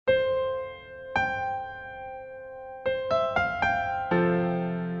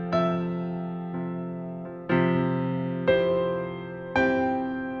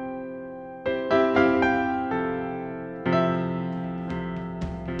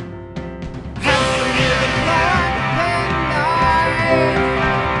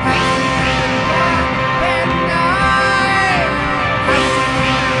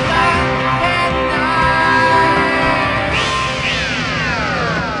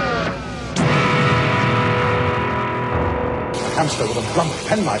hamster with a blunt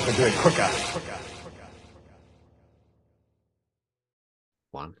penknife would do it quicker.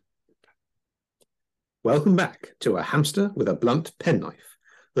 One. Welcome back to A Hamster with a Blunt Penknife,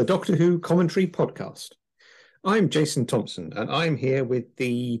 the Doctor Who commentary podcast. I'm Jason Thompson, and I'm here with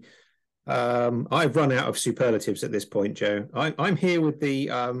the... I've run out of superlatives at this point, Joe. I'm here with the...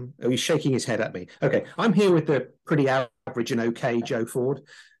 Oh, he's shaking his head at me. Okay, I'm here with the pretty average and okay Joe Ford.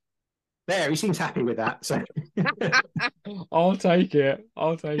 There, he seems happy with that. So I'll take it.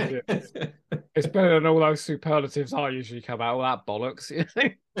 I'll take it. It's better than all those superlatives I usually come out. All that bollocks.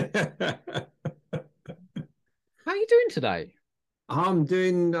 How are you doing today? I'm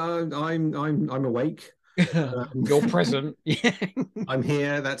doing. I'm awake. You're present. Yeah. I'm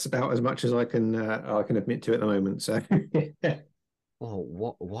here. That's about as much as I can admit to at the moment. So,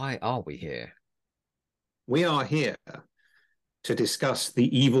 Well, why are we here? we are here to discuss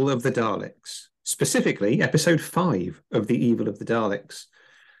the evil of the Daleks, specifically episode 5 of the evil of the Daleks.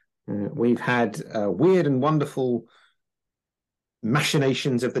 We've had weird and wonderful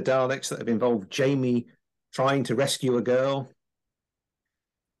machinations of the Daleks that have involved Jamie trying to rescue a girl,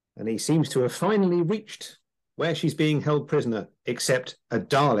 and he seems to have finally reached where she's being held prisoner, except a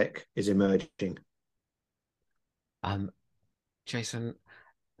Dalek is emerging. Jason,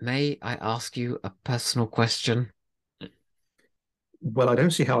 may I ask you a personal question? Well, I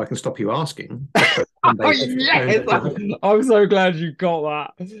don't see how I can stop you asking. Oh, yes! I'm so glad you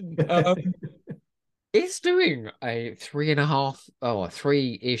got that. It's doing a 3.5 or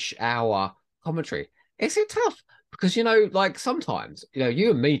 3-ish hour commentary. Is it tough? Because, like sometimes,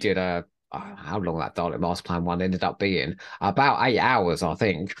 you and me did how long that Dalek Master Plan one ended up being? About 8 hours, I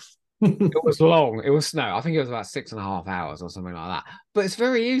think. It was long. It was no, I think it was about 6.5 hours or something like that. But it's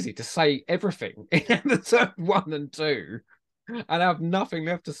very easy to say everything in episode 1 and 2 and have nothing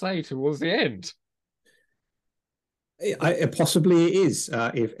left to say towards the end. Possibly it is.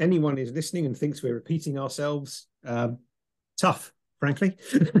 If anyone is listening and thinks we're repeating ourselves, tough, frankly.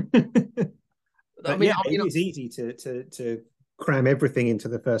 It is easy to cram everything into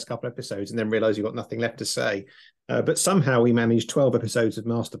the first couple episodes and then realize you've got nothing left to say. But somehow we managed 12 episodes of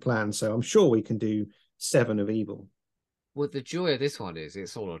Master Plan, so I'm sure we can do 7 of Evil. Well, the joy of this one is it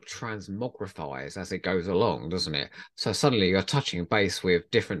sort of transmogrifies as it goes along, doesn't it? So suddenly you're touching base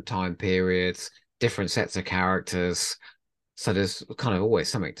with different time periods, different sets of characters. So there's kind of always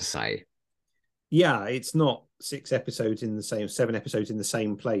something to say. Yeah, it's not 7 episodes in the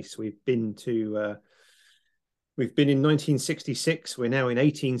same place. We've been in 1966. We're now in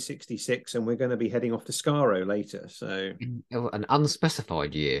 1866, and we're going to be heading off to Skaro later. So an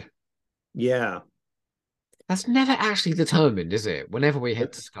unspecified year. Yeah. That's never actually determined, is it? Whenever we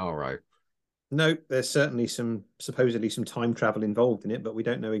head to Skaro. No, there's certainly supposedly some time travel involved in it, but we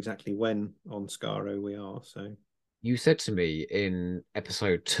don't know exactly when on Skaro we are. So you said to me in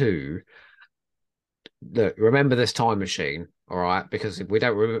episode 2, look, remember this time machine, all right? Because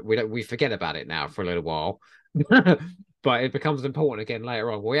we forget about it now for a little while, but it becomes important again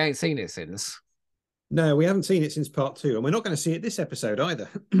later on. We ain't seen it since. No, we haven't seen it since part 2, and we're not going to see it this episode either.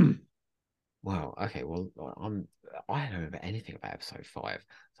 Wow. Okay. Well, I don't remember anything about episode 5,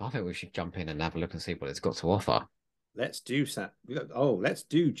 so I think we should jump in and have a look and see what it's got to offer. Let's do that. Oh, let's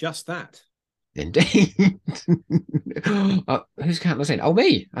do just that. Indeed. Who's counting us in? Oh,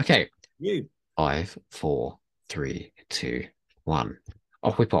 me. Okay. You. 5, 4, 3, 2, 1.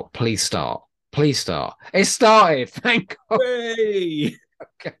 Off we pop. Please start. Please start. It started. Thank God. Hey.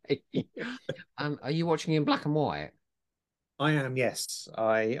 Okay. Are you watching in black and white? I am, yes.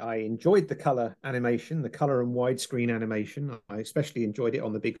 I enjoyed the color animation, the color and widescreen animation. I especially enjoyed it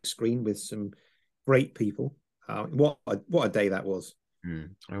on the big screen with some great people. What a day that was!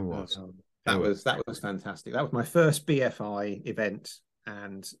 It was. That was fantastic. That was my first BFI event,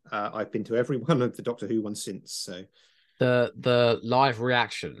 and I've been to every one of the Doctor Who ones since. So the live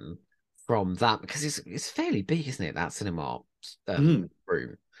reaction from that, because it's fairly big, isn't it? That cinema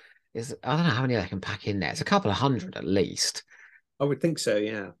room. I don't know how many I can pack in there. It's a couple of hundred at least. I would think so,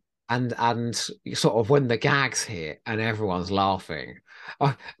 yeah. And sort of when the gags hit and everyone's laughing,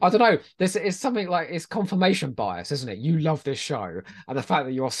 I don't know. This is something like it's confirmation bias, isn't it? You love this show, and the fact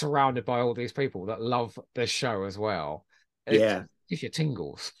that you're surrounded by all these people that love this show as well. It gives you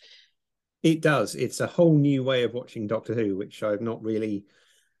tingles. It does. It's a whole new way of watching Doctor Who, which I've not really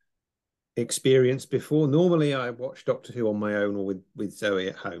experienced before. Normally, I watch Doctor Who on my own or with Zoe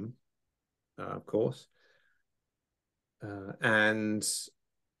at home, of course. And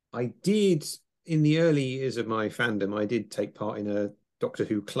I did, in the early years of my fandom, I did take part in a Doctor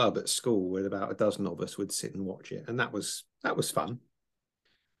Who club at school where about a dozen of us would sit and watch it, and that was fun.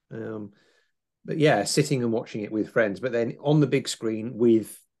 but yeah, sitting and watching it with friends, but then on the big screen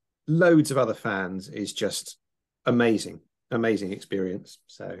with loads of other fans is just amazing experience.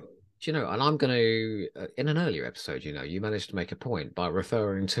 So Do you know, and I'm going to, in an earlier episode, you managed to make a point by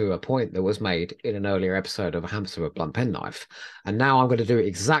referring to a point that was made in an earlier episode of A Hamster with a Blunt Penknife. And now I'm going to do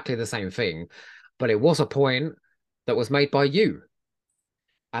exactly the same thing. But it was a point that was made by you.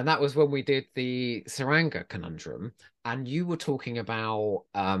 And that was when we did the Saranga conundrum. And you were talking about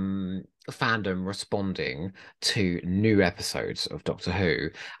fandom responding to new episodes of Doctor Who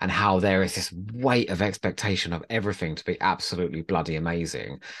and how there is this weight of expectation of everything to be absolutely bloody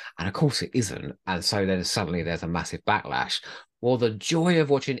amazing. And of course it isn't. And so then suddenly there's a massive backlash. Well, the joy of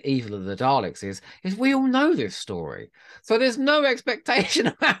watching Evil of the Daleks is we all know this story. So there's no expectation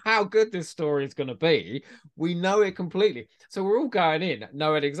about how good this story is going to be. We know it completely. So we're all going in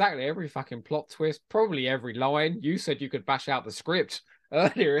knowing exactly every fucking plot twist, probably every line. You said you could bash out the script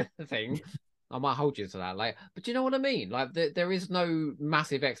earlier in the thing. I might hold you to that later. But you know what I mean? Like there is no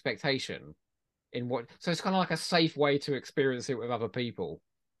massive expectation in what. So it's kind of like a safe way to experience it with other people.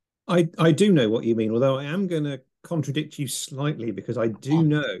 I do know what you mean, although I am going to contradict you slightly because I do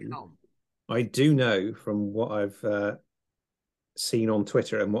know from what I've seen on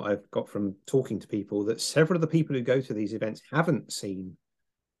Twitter and what I've got from talking to people that several of the people who go to these events haven't seen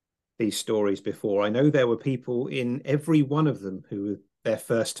these stories before. I know there were people in every one of them who were their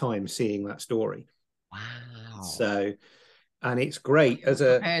first time seeing that story. Wow. So, and it's great as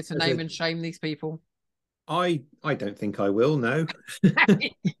a prepared to name and shame these people. I don't think I will. No.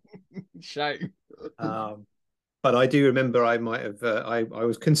 Shame. But I do remember I might have I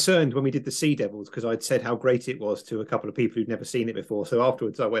was concerned when we did the Sea Devils because I'd said how great it was to a couple of people who'd never seen it before. So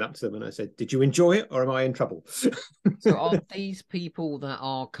afterwards I went up to them and I said, "Did you enjoy it or am I in trouble?" So are these people that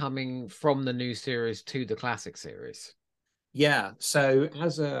are coming from the new series to the classic series? Yeah. So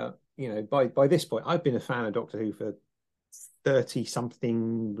as by this point, I've been a fan of Doctor Who for 30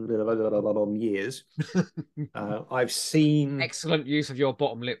 something years. I've seen excellent use of your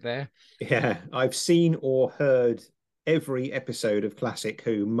bottom lip there. Yeah, I've seen or heard every episode of Classic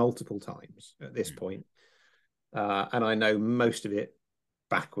Who multiple times at this point. And I know most of it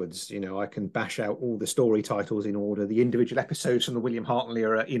backwards. I can bash out all the story titles in order, the individual episodes from the William Hartnell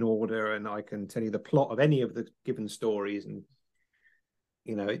era in order, and I can tell you the plot of any of the given stories. And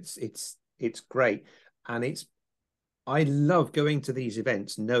it's great. And I love going to these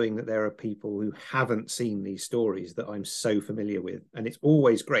events knowing that there are people who haven't seen these stories that I'm so familiar with. And it's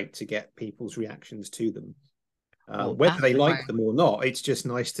always great to get people's reactions to them. Whether they like them or not, it's just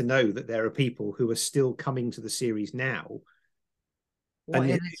nice to know that there are people who are still coming to the series now. Well,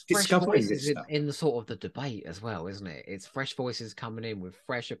 and it's discovering this stuff. In the sort of the debate as well, isn't it? It's fresh voices coming in with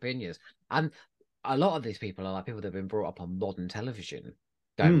fresh opinions. And a lot of these people are like people that have been brought up on modern television,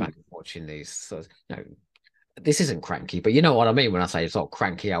 going back and watching these. So, this isn't cranky, but you know what I mean when I say it's not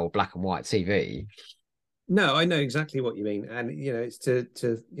cranky old black and white TV. No, I know exactly what you mean, and it's to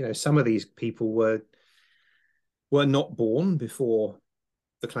some of these people were not born before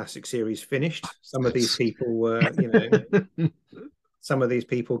the classic series finished. Some of these people were, some of these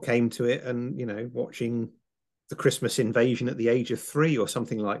people came to it and watching the Christmas Invasion at the age of 3 or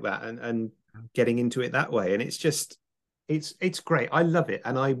something like that, and getting into it that way, and it's just. It's great. I love it.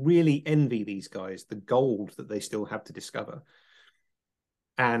 And I really envy these guys, the gold that they still have to discover.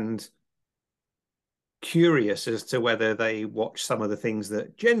 And curious as to whether they watch some of the things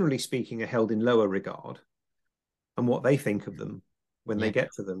that, generally speaking, are held in lower regard and what they think of them when they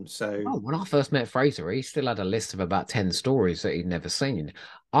get to them. So when I first met Fraser, he still had a list of about 10 stories that he'd never seen.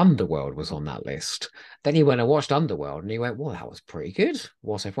 Underworld was on that list. Then he went and watched Underworld and he went, well, that was pretty good.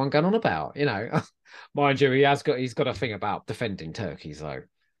 What's everyone going on about? Mind you, he's got a thing about defending turkeys though,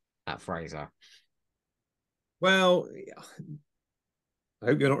 at Fraser. Well, I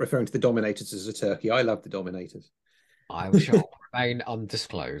hope you're not referring to the Dominators as a turkey. I love the Dominators. I shall remain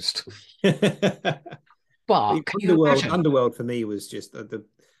undisclosed. But Underworld for me was just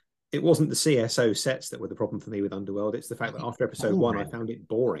it wasn't the CSO sets that were the problem for me with Underworld. It's the fact that after episode 1, I found it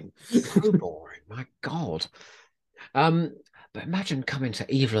boring. So boring, my God. But imagine coming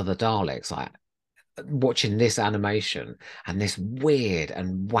to Evil of the Daleks, like watching this animation and this weird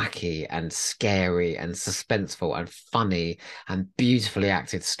and wacky and scary and suspenseful and funny and beautifully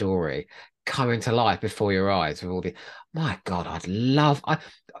acted story coming to life before your eyes with all the. My God, in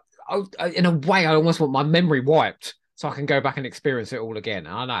a way, I almost want my memory wiped so I can go back and experience it all again.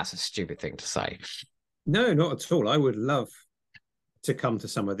 I know that's a stupid thing to say. No, not at all. I would love to come to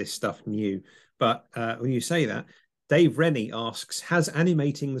some of this stuff new. But when you say that, Dave Rennie asks, has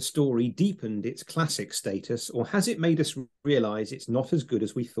animating the story deepened its classic status or has it made us realise it's not as good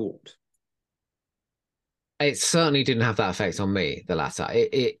as we thought? It certainly didn't have that effect on me, the latter.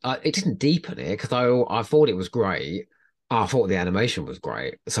 It didn't deepen it because I thought it was great. I thought the animation was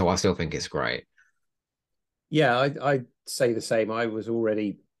great, so I still think it's great. Yeah, I'd say the same. I was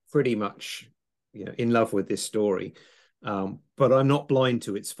already pretty much, in love with this story, but I'm not blind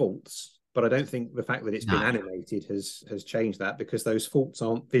to its faults. But I don't think the fact that it's been No. animated has changed that, because those faults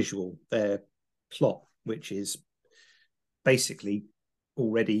aren't visual; they're plot, which is basically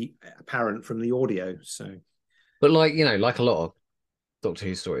already apparent from the audio. So But like, like a lot of Doctor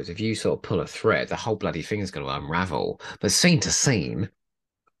Who stories, if you sort of pull a thread, the whole bloody thing is going to unravel. But scene to scene,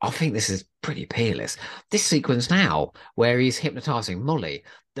 I think this is pretty peerless. This sequence now, where he's hypnotizing Molly,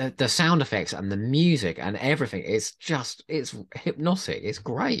 the sound effects and the music and everything, it's hypnotic. It's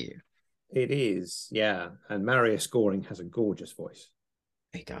great. it is, yeah. And Marius Goring has a gorgeous voice.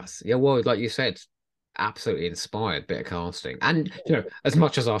 He does. Yeah, well, like you said, absolutely inspired bit of casting. And as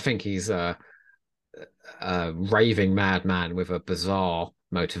much as I think he's a raving madman with a bizarre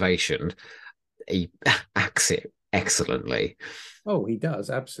motivation, he acts it excellently. Oh, he does,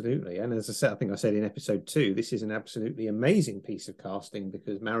 absolutely. And as I said, I think I said in episode 2, this is an absolutely amazing piece of casting,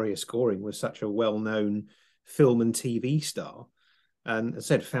 because Marius Goring was such a well-known film and TV star, and as I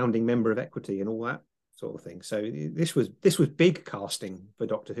said, founding member of Equity and all that sort of thing. So this was big casting for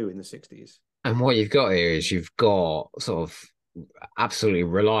Doctor Who in the 60s. And what you've got here is you've got sort of absolutely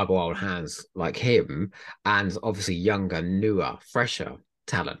reliable old hands like him, and obviously younger, newer, fresher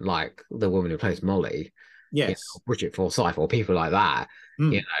talent like the woman who plays Molly, Yes. Bridget Forsyth, or people like that.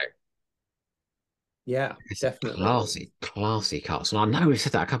 Mm. Yeah, It's a definitely. classy, classy cast. And I know we've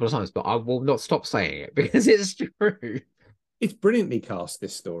said that a couple of times, but I will not stop saying it because it's true. It's brilliantly cast,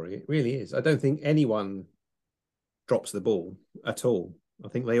 this story. It really is. I don't think anyone drops the ball at all. I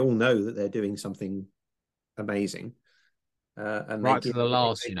think they all know that they're doing something amazing. And they Right to give the everything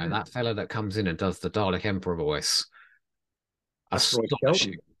last, they can. that fella that comes in and does the Dalek Emperor voice. That's Roy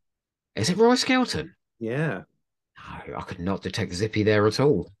Astonishing. Skelton. Is it Roy Skelton? Yeah. No, I could not detect Zippy there at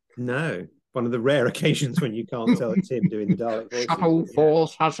all. No. One of the rare occasions when you can't tell it's him doing the Dalek voices. Shuttle Yeah.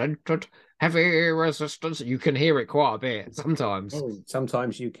 force has entered. Heavy resistance. You can hear it quite a bit sometimes. Oh,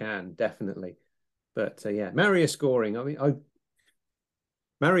 sometimes you can, definitely. But yeah, Marius Goring. I mean,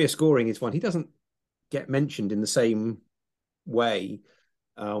 Marius Goring is one. He doesn't get mentioned in the same way.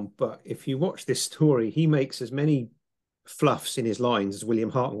 But if you watch this story, he makes as many fluffs in his lines as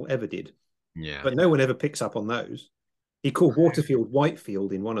William Hartnell ever did. Yeah. But no one ever picks up on those. He called Waterfield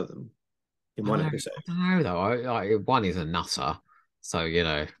Whitefield in one of them, in one episode. I don't know though. One is a nutter,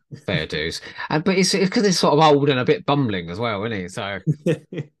 so fair dues. And but it's because it's sort of old and a bit bumbling as well, isn't he? So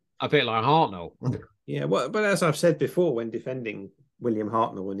a bit like Hartnell. Yeah, well, but as I've said before, when defending William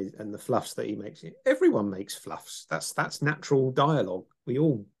Hartnell and the fluffs that he makes, everyone makes fluffs. That's natural dialogue. We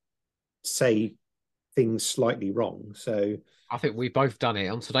all say things slightly wrong. So I think we've both done it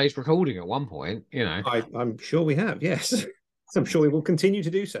on today's recording at one point. I'm sure we have. Yes, I'm sure we will continue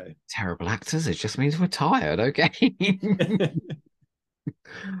to do so. Terrible actors. It just means we're tired. Okay.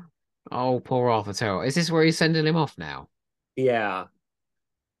 Oh, poor Arthur Terrell. Is this where he's sending him off now? Yeah.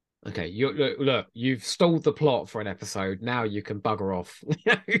 Okay, look, you've stalled the plot for an episode. Now you can bugger off.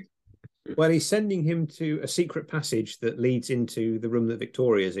 Well, he's sending him to a secret passage that leads into the room that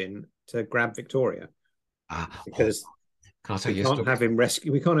Victoria's in to grab Victoria. Because can I tell you we can't have him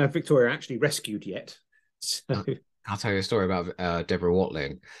rescue. We can't have Victoria actually rescued yet. So I'll tell you a story about Deborah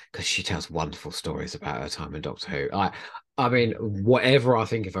Watling, because she tells wonderful stories about her time in Doctor Who. I mean, whatever I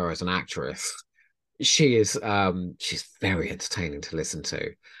think of her as an actress, she's very entertaining to listen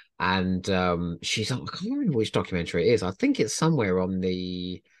to. And I can't remember which documentary it is. I think it's somewhere on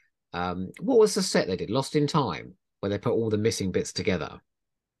the what was the set they did? Lost in Time, where they put all the missing bits together.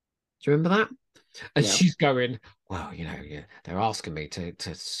 Do you remember that? And yeah. she's going, well, yeah, they're asking me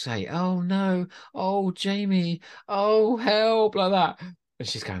to say, oh no, oh Jamie, oh help, like that. And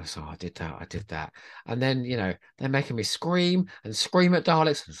she's going, so I did that. And then, they're making me scream and scream at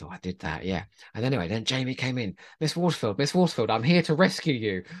Daleks. And so I did that, yeah. And anyway, then Jamie came in, Miss Waterfield, I'm here to rescue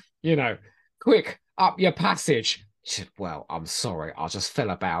you. Quick, up your passage. She said, well, I'm sorry, I just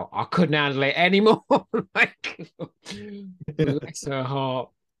fell about. I couldn't handle it anymore. Like, bless her heart.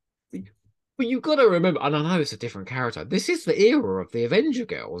 But you've got to remember, and I know it's a different character. This is the era of the Avenger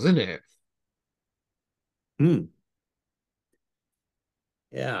girls, isn't it?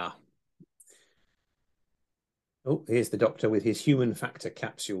 Yeah. Oh, here's the Doctor with his human factor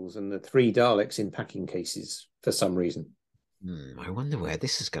capsules and the 3 Daleks in packing cases for some reason. I wonder where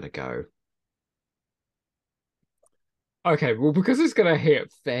this is going to go. Okay, well, because it's going to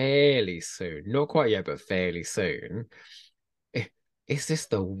hit fairly soon. Not quite yet, but fairly soon. is this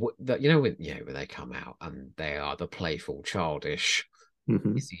the you know when they come out and they are the playful, childish,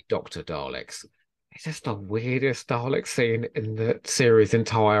 Mhm. is he Doctor Daleks? It's just the weirdest Dalek scene in the series'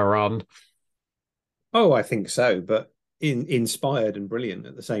 entire run. Oh, I think so, but inspired and brilliant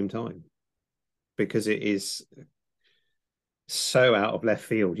at the same time because it is so out of left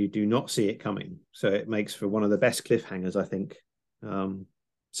field. You do not see it coming. So it makes for one of the best cliffhangers, I think, um,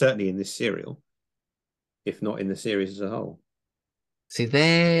 certainly in this serial, if not in the series as a whole. See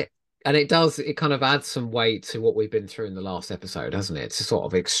there, and it kind of adds some weight to what we've been through in the last episode, doesn't it? To sort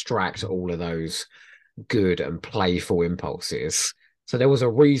of extract all of those good and playful impulses. So there was a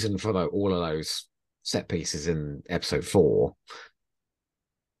reason for all of those set pieces in episode 4.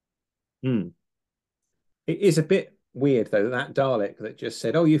 Hmm. It is a bit weird, though, that Dalek that just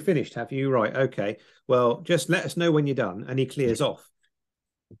said, "Oh, you finished, have you? Right, okay. Well, just let us know when you're done," and he clears off.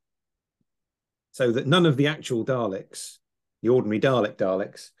 So that none of the actual Daleks, the ordinary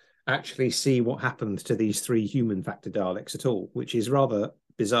Daleks, actually see what happened to these 3 human factor Daleks at all, which is rather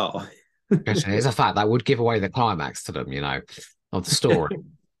bizarre. It's a fact that would give away the climax to them, of the story.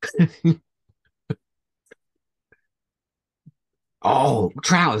 Oh,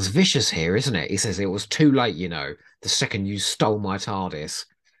 Trouter's vicious here, isn't it? He says it was too late, the second you stole my TARDIS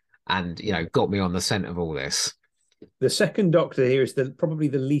and, got me on the scent of all this. The second Doctor here is probably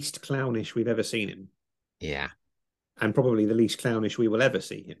the least clownish we've ever seen him, Yeah. and probably the least clownish we will ever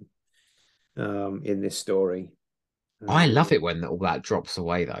see him in this story. I love it when all that drops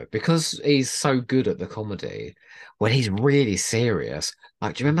away, though, because he's so good at the comedy. When he's really serious,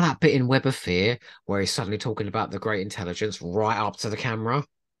 like, do you remember that bit in Web of Fear where he's suddenly talking about the great intelligence right up to the camera?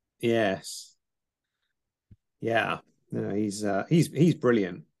 Yes, yeah, no, he's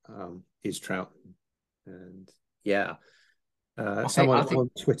brilliant. Is Trout, and yeah, someone I think on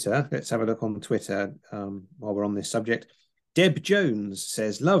Twitter. Let's have a look on Twitter while we're on this subject. Deb Jones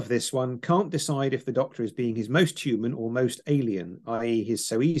says, "Love this one. Can't decide if the Doctor is being his most human or most alien, i.e., he's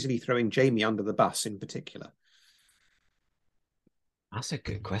so easily throwing Jamie under the bus in particular." that's a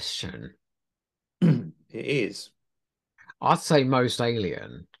good question. It is. I'd say most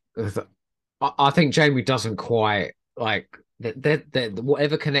alien. I think Jamie doesn't quite like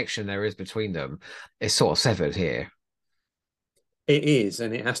whatever connection there is between them is sort of severed here. It is,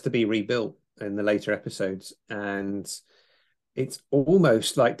 and it has to be rebuilt in the later episodes. And it's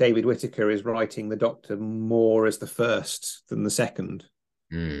almost like David Whittaker is writing the Doctor more as the first than the second.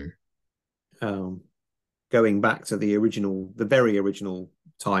 Mm. Um, Going back to the very original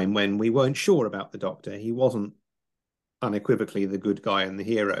time when we weren't sure about the Doctor. He wasn't unequivocally the good guy and the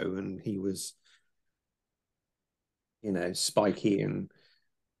hero, and he was, spiky and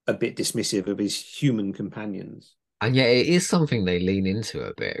a bit dismissive of his human companions. And yet it is something they lean into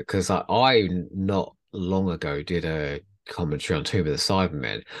a bit because I not long ago did a commentary on Tomb of the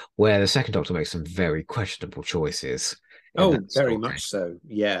Cybermen where the second Doctor makes some very questionable choices in Oh, that very story. much so.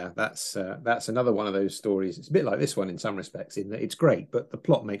 Yeah, that's another one of those stories. It's a bit like this one in some respects, in that it's great, but the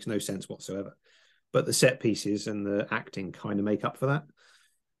plot makes no sense whatsoever. But the set pieces and the acting kind of make up for that.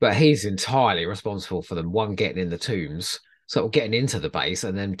 But he's entirely responsible for them, one, getting in the tombs, sort of getting into the base,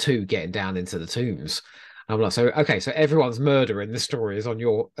 and then two, getting down into the tombs. And I'm like, so okay, so everyone's murder in this story is on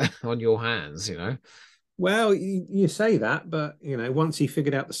your on your hands. Well, you say that, but once he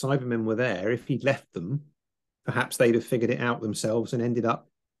figured out the Cybermen were there, if he'd left them, perhaps they'd have figured it out themselves and ended up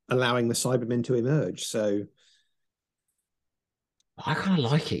allowing the Cybermen to emerge. So I kind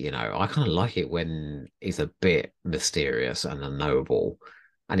of like it, I kind of like it when he's a bit mysterious and unknowable,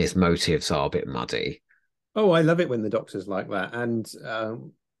 and his motives are a bit muddy. oh, I love it when the Doctor's like that, and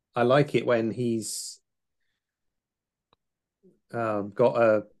I like it when he's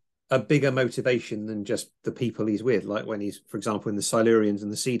got a bigger motivation than just the people he's with. Like when he's, for example, in the Silurians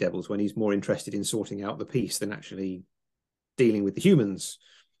and the Sea Devils, when he's more interested in sorting out the peace than actually dealing with the humans,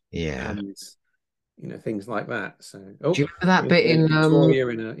 Yeah. and things like that. So, Do you remember that bit in Victoria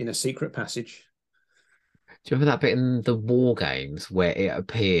in a secret passage. Do you remember that bit in the War Games where it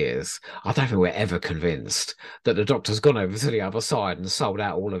appears? I don't think we're ever convinced that the Doctor's gone over to the other side and sold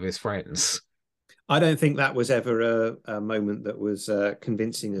out all of his friends. I don't think that was ever a moment that was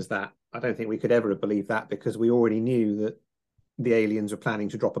convincing as that. I don't think we could ever have believed that because we already knew that the aliens were planning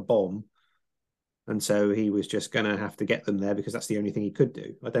to drop a bomb. And so he was just going to have to get them there because that's the only thing he could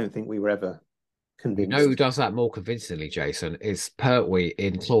do. I don't think we were ever You know who convinced. does that more convincingly, Jason, is Pertwee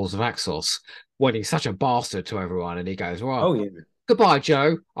in Claws of Axos when he's such a bastard to everyone and he goes, well, Oh, yeah. goodbye,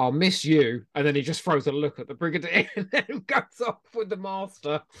 Joe. I'll miss you. And then he just throws a look at the Brigadier and then goes off with the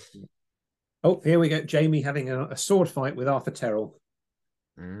Master. Oh, here we go. Jamie having a sword fight with Arthur Terrell.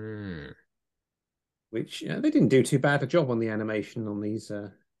 Mm. which they didn't do too bad a job on the animation on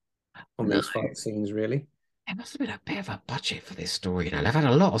No, these fight scenes, really. it must have been a bit of a budget for this story. You know, they've had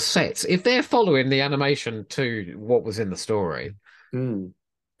a lot of sets. If they're following the animation to what was in the story, Mm.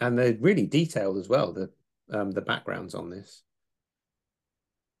 And they're really detailed as well, the backgrounds on this.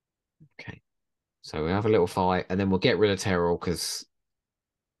 okay. So we have a little fight, and then we'll get rid of Terrell because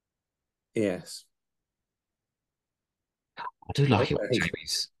Yes. I do like it when Okay.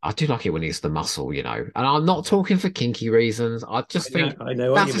 Jamie's. I do like it when he's the muscle, you know. And I'm not talking for kinky reasons. I just think I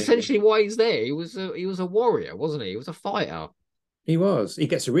know what that's you mean. essentially why he's there. He was a warrior, wasn't he? He was a fighter. He was. He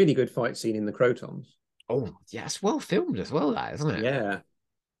gets a really good fight scene in the Crotons. Oh, yeah, it's well filmed as well, that isn't it? Yeah.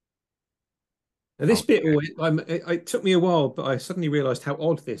 Now, this Oh, bit, it took me a while, but I suddenly realised how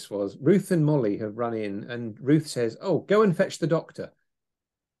odd this was. Ruth and Molly have run in, and Ruth says, "Oh, go and fetch the doctor."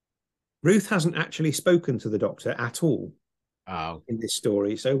 Ruth hasn't actually spoken to the doctor at all oh, in this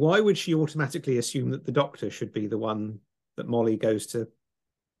story, so why would she automatically assume that the doctor should be the one that Molly goes to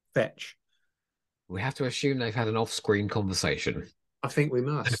fetch? we have to assume they've had an off-screen conversation. I think we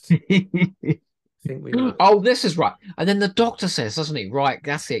must. I think we must. Oh, this is right. And then the doctor says, doesn't he? Right,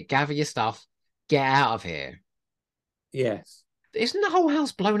 that's it. Gather your stuff. Get out of here. Yes, Isn't the whole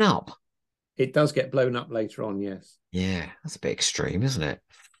house blown up? it does get blown up later on. Yes. Yeah, that's a bit extreme, isn't it?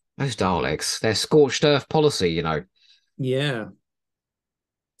 Those Daleks, their scorched earth policy, you know. Yeah,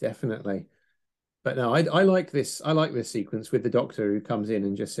 definitely. But no, I like this. I like this sequence with the doctor who comes in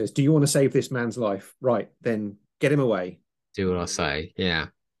and just says, "Do you want to save this man's life? Right, then get him away." Do what I say. Yeah.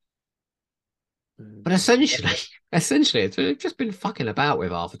 But Um, essentially, they've just been fucking about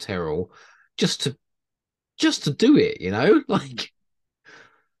with Arthur Terrell just to just to do it, you know? Like,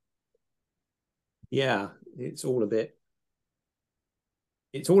 yeah,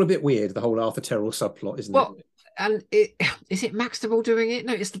 it's all a bit weird, the whole Arthur Terrell subplot, isn't it? well, and it is it Maxtable doing it?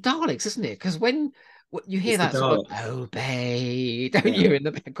 No, it's the Daleks, isn't it? Because when you hear It's the that sort of Daleks. obey, don't Yeah, you, in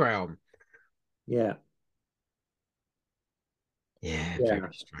the background? yeah, Yeah, very yeah,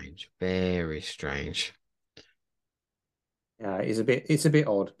 strange. Very strange. yeah. It's a bit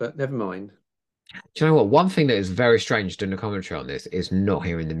odd, but never mind. Do you know what? One thing that is very strange doing the commentary on this is not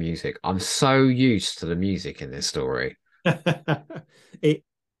hearing the music. I'm so used to the music in this story. It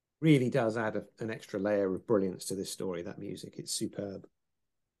really does add an extra layer of brilliance to this story. That music, it's superb.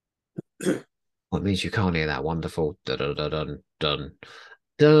 Well, it means you can't hear that wonderful dun dun dun dun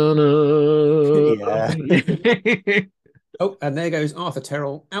dun. Yeah. Dun. Oh, and there goes Arthur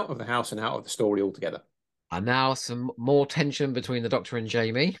Terrell out of the house and out of the story altogether. And now some more tension between the Doctor and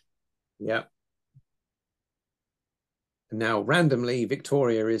Jamie. Yeah. And now, randomly,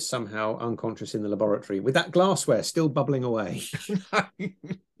 Victoria is somehow unconscious in the laboratory with that glassware still bubbling away.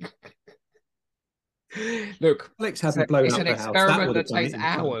 Look, Alex hadn't blown it's up an the house. That experiment would have that done takes it in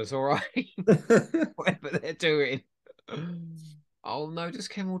hours, all right? time. Whatever they're doing. Oh no, does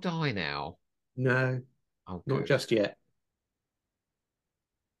Kim will die now? No, Oh, not good. just yet.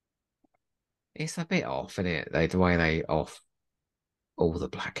 It's a bit off, isn't it? The way they off all the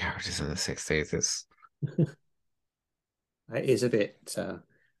black characters in the 60s. It's It is a bit.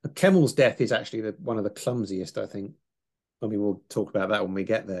 Kemmel's death is actually one of the clumsiest, I think. I mean, we'll talk about that when we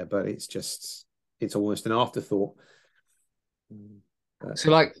get there, but it's almost an afterthought. But, so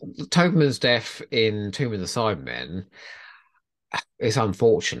like Tobman's death in Tomb of the Cybermen is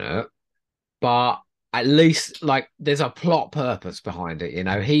unfortunate, but at least like there's a plot purpose behind it, you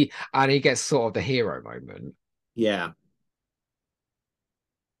know. He gets sort of the hero moment. yeah,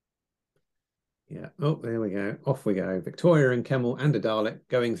 yeah. Oh, there we go. Off we go. Victoria and Kemmel and a Dalek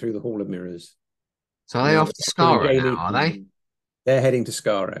going through the Hall of Mirrors. So are And they now off the to Doctor and Skara now, Jamie, are they? they're heading to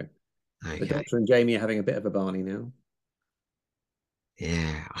Skaro. The Okay. Doctor and Jamie are having a bit of a Barney now.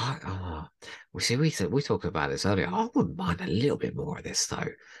 Yeah. We see we talked about this earlier. I wouldn't mind a little bit more of this though.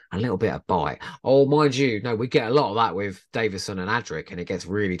 A little bit of bite. Oh, mind you, no, we get a lot of that with Davison and Adric, and it gets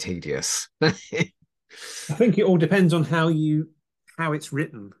really tedious. I think it all depends on how it's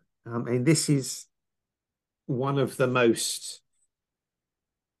written. I mean, this is one of the most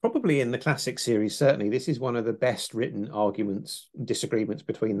probably in the classic series. Certainly, this is one of the best written arguments, disagreements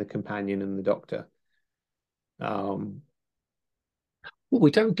between the companion and the Doctor. Um, Well, we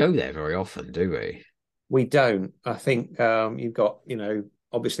don't go there very often, do we? we don't. I think you've got,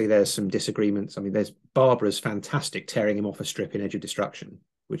 obviously there's some disagreements. I mean, there's Barbara's fantastic tearing him off a strip in Edge of Destruction,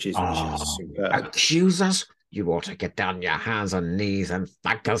 which is just Oh, superb. accusers, you ought to get down your hands and knees and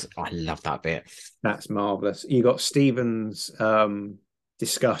thank us. I love that bit. That's marvelous. You got Stephen's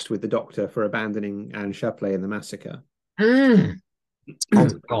disgust with the Doctor for abandoning Anne Chapley in the massacre. Mm. Oh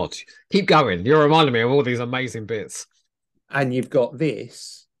God, keep going. You're reminding me of all these amazing bits. And you've got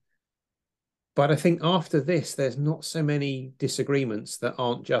this, But I think after this, there's not so many disagreements that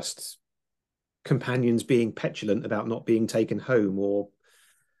aren't just companions being petulant about not being taken home, or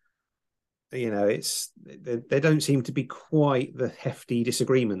they don't seem to be quite the hefty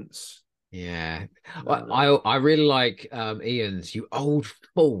disagreements. Yeah. I really like Ian's "You old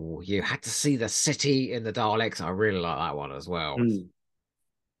fool, you had to see the city in the Daleks." I really like that one as well.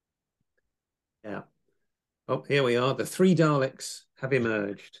 Yeah. Oh, here we are. The three Daleks have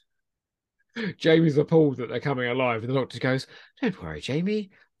emerged. Jamie's appalled that they're coming alive, and the Doctor goes, "Don't worry,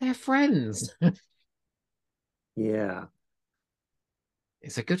 Jamie, they're friends." Yeah.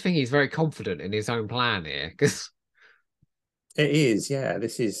 It's a good thing he's very confident in his own plan here, because It is. Yeah.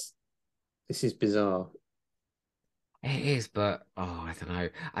 This is bizarre. it is, but I don't know.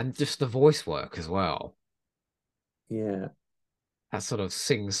 And just the voice work as well. Yeah. That sort of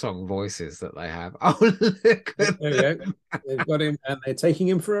sing-song voices that they have. Oh, look There at we go. They've got him and they're taking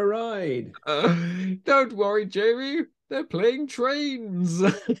him for a ride. Don't worry, Jamie. They're playing trains.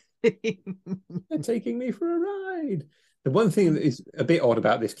 They're taking me for a ride. The one thing that is a bit odd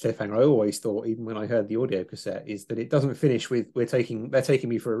about this cliffhanger, I always thought, even when I heard the audio cassette, is that it doesn't finish with they're taking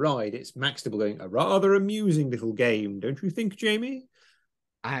me for a ride. It's Max Dibble going, "A rather amusing little game, don't you think, Jamie?"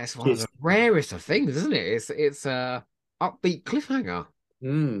 It's one of the rarest of things, isn't it? It's a upbeat cliffhanger.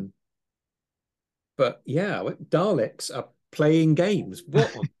 But yeah, Daleks are playing games.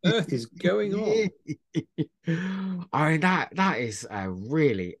 What on earth is going on? I mean, that is a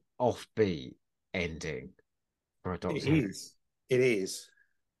really offbeat ending for a Doctor Who. It is.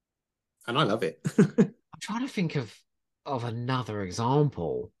 And I love it. I'm trying to think of another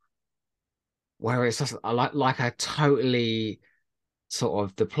example where it's just like a totally sort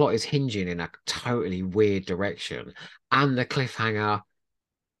of, the plot is hinging in a totally weird direction, and the cliffhanger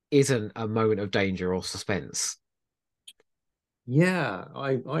isn't a moment of danger or suspense. Yeah,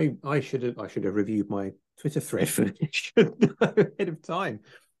 I should have reviewed my Twitter thread for this ahead of time.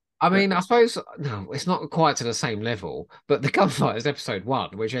 I mean, I suppose no, it's not quite to the same level, but the gunfight is episode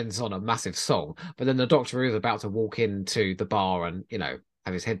 1, which ends on a massive song, but then the Doctor is about to walk into the bar and,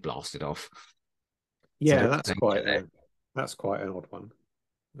 have his head blasted off. Yeah, So that's quite an odd one.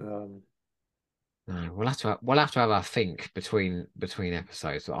 No, we'll have to have a think between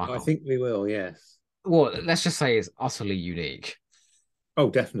episodes. I think we will, yes. Well, let's just say it's utterly unique. Oh,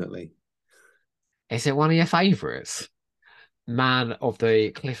 definitely. Is it one of your favourites? Man of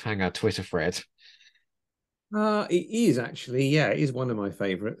the cliffhanger Twitter thread. It is actually, yeah, it is one of my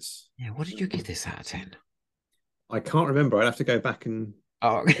favourites. Yeah, what did you give this out of 10? I can't remember. I'd have to go back and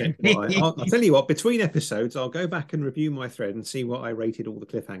I'll tell you what, between episodes, I'll go back and review my thread and see what I rated all the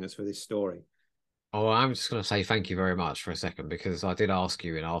cliffhangers for this story. Oh, I'm just going to say thank you very much for a second, because I did ask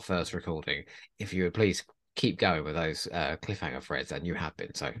you in our first recording if you would please keep going with those cliffhanger threads, and you have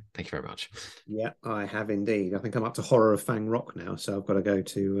been. So thank you very much. Yeah, I have indeed. I think I'm up to Horror of Fang Rock now, so I've got to go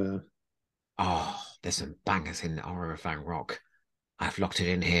to... Oh, there's some bangers in Horror of Fang Rock. I've locked it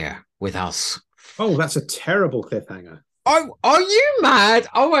in here with us. Oh, that's a terrible cliffhanger. Oh, are you mad?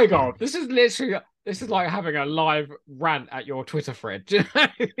 Oh my God. This is like having a live rant at your Twitter thread.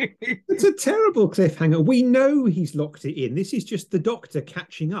 It's a terrible cliffhanger. We know he's locked it in. This is just the Doctor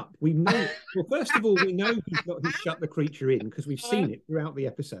catching up. We know. Well, first of all, we know he's shut the creature in because we've seen it throughout the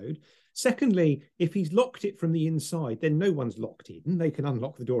episode. Secondly, if he's locked it from the inside, then no one's locked in. They can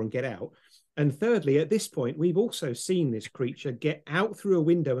unlock the door and get out. And thirdly, at this point, we've also seen this creature get out through a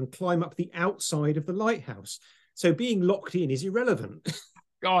window and climb up the outside of the lighthouse. So being locked in is irrelevant.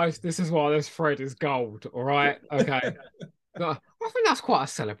 Guys, this is why this thread is gold, all right? Okay. I think that's quite a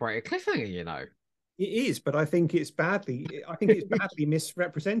celebrated cliffhanger, It is, but I think it's badly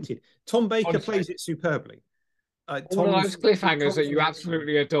misrepresented. Tom Baker Honestly, plays it superbly. All of those cliffhangers that you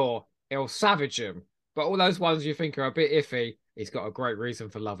absolutely adore, he'll savage them. But all those ones you think are a bit iffy, he's got a great reason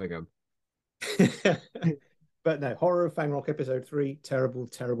for loving them. But no, Horror of Fang Rock episode 3, terrible,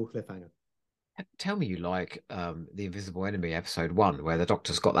 terrible cliffhanger. Tell me you like the Invisible Enemy episode 1, where the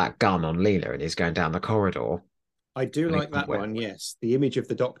Doctor's got that gun on Leela and he's going down the corridor. I do like that one, yes. The image of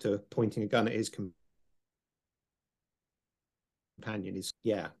the Doctor pointing a gun at his companion is,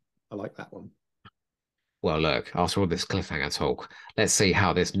 yeah, I like that one. Well, look, after all this cliffhanger talk, let's see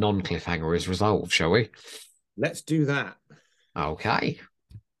how this non-cliffhanger is resolved, shall we? Let's do that. Okay.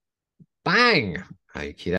 Bang! Okay.